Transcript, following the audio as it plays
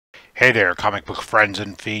Hey there, comic book friends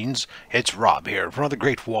and fiends. It's Rob here from the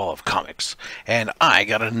Great Wall of Comics, and I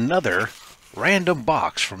got another random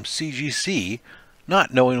box from CGC,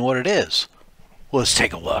 not knowing what it is. Let's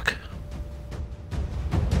take a look.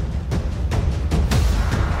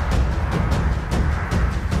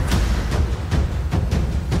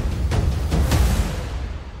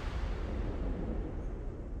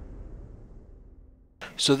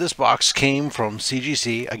 So this box came from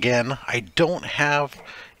CGC. Again, I don't have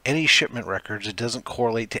any shipment records. It doesn't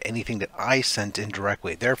correlate to anything that I sent in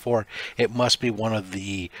directly. Therefore, it must be one of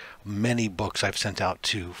the many books I've sent out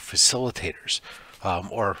to facilitators.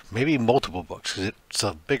 Or maybe multiple books, because it's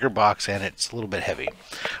a bigger box and it's a little bit heavy.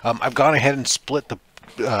 I've gone ahead and split the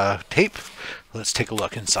tape. Let's take a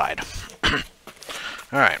look inside.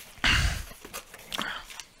 Alright.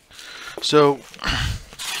 So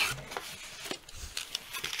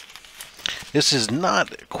this is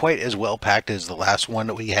not quite as well packed as the last one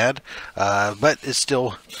that we had, but it's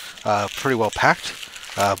still pretty well packed.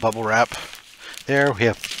 Bubble wrap there. We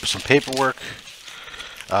have some paperwork.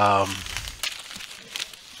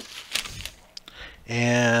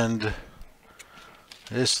 And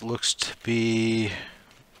this looks to be...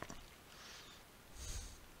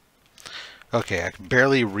 okay, I can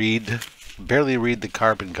barely read the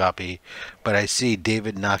carbon copy, but I see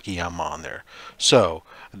David Nakayama on there. So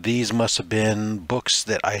these must have been books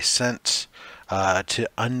that I sent to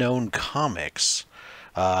Unknown Comics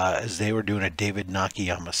as they were doing a David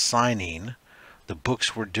Nakayama signing. The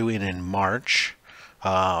books were doing in March,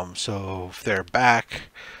 so if they're back,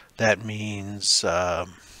 that means let's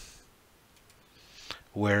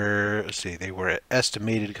see, they were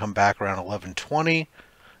estimated to come back around 11:20.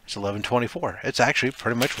 It's 11:24. It's actually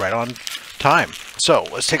pretty much right on time. So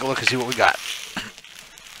let's take a look and see what we got.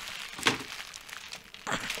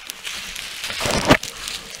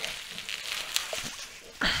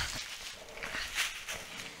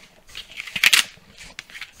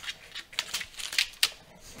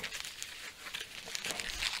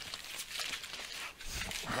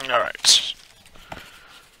 Alright.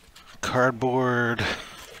 Cardboard.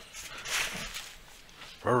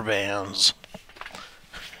 Rubber bands.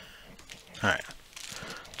 Alright.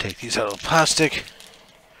 Take these out of the plastic.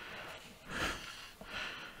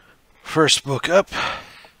 First book up,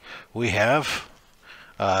 we have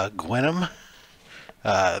Gwenom.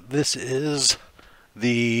 This is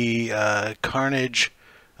the Carnage,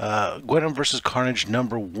 Gwenom versus Carnage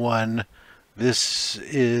 #1. This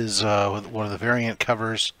is one of the variant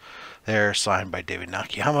covers there, signed by David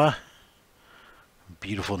Nakayama.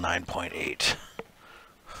 Beautiful 9.8.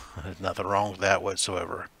 There's nothing wrong with that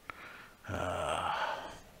whatsoever.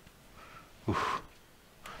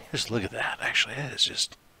 Just look at that. Actually, it is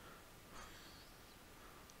just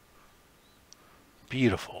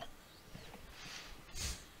beautiful.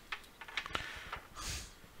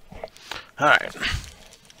 All right.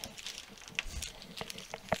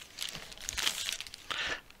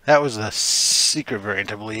 That was the secret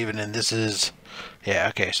variant, I believe, and then this is, yeah,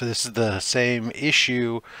 okay, so this is the same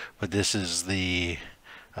issue, but this is the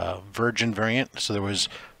Virgin variant. So there was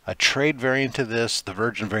a trade variant to this, the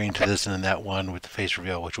Virgin variant to this, and then that one with the face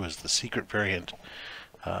reveal, which was the secret variant.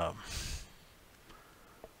 Another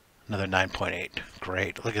 9.8.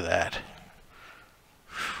 Great, look at that.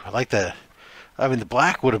 I like the, I mean, the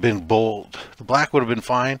black would have been bold. The black would have been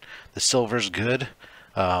fine. The silver's good.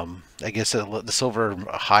 I guess the silver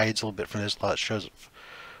hides a little bit from this. It shows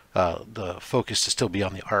the focus to still be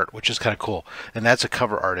on the art, which is kind of cool. And that's a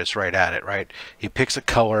cover artist right at it, right? He picks a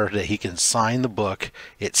color that he can sign the book.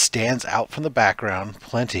 It stands out from the background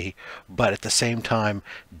plenty, but at the same time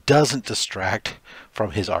doesn't distract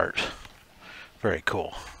from his art. Very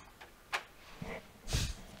cool.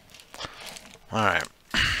 Alright.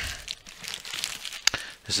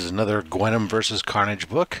 This is another Gwenom versus Carnage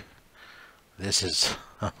book. This is,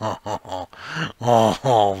 oh,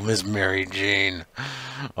 Miss Mary Jane.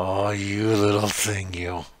 Oh, you little thing,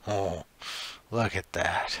 you. Oh, look at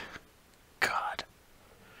that. God.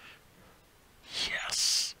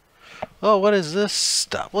 Yes. Oh, what is this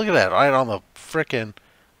stuff? Look at that, right on the frickin',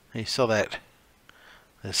 you saw that,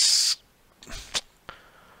 this,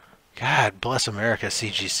 God bless America,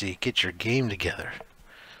 CGC. Get your game together.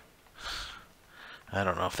 I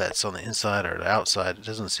don't know if that's on the inside or the outside. It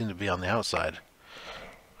doesn't seem to be on the outside.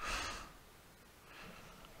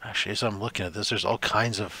 Actually, as I'm looking at this, there's all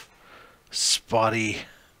kinds of spotty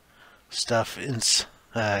stuff in.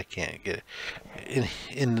 I can't get it.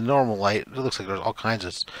 In the normal light, it looks like there's all kinds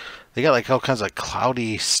of. They got like all kinds of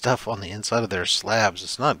cloudy stuff on the inside of their slabs.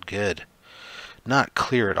 It's not good. Not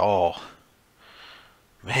clear at all.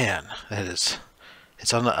 Man, that is.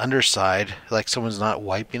 It's on the underside, like someone's not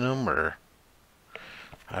wiping them, or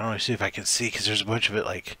I don't know. See if I can see, because there's a bunch of it.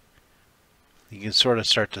 Like you can sort of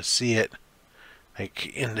start to see it, like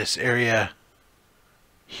in this area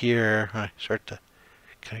here. I start to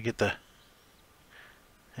kind of get the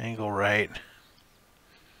angle right,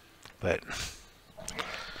 but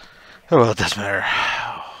oh well, it doesn't matter.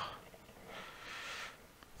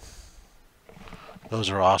 Those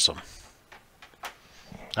are awesome.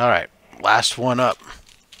 All right, last one up.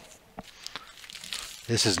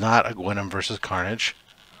 This is not a Gwenum versus Carnage.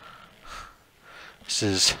 This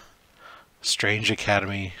is Strange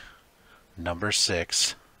Academy number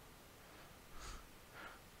 6.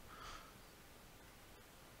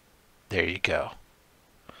 There you go.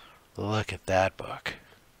 Look at that book.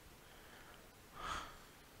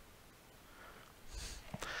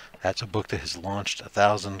 That's a book that has launched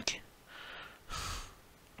 1,000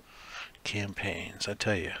 campaigns, I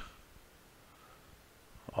tell you.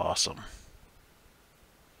 Awesome.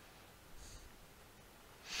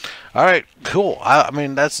 All right, cool. I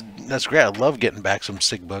mean, that's great. I love getting back some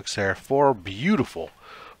SIG books there. 4 beautiful,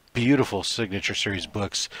 beautiful Signature Series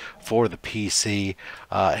books for the PC.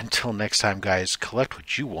 Until next time, guys, collect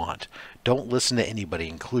what you want. Don't listen to anybody,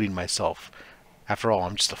 including myself. After all,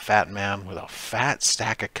 I'm just a fat man with a fat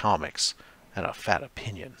stack of comics and a fat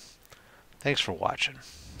opinion. Thanks for watching.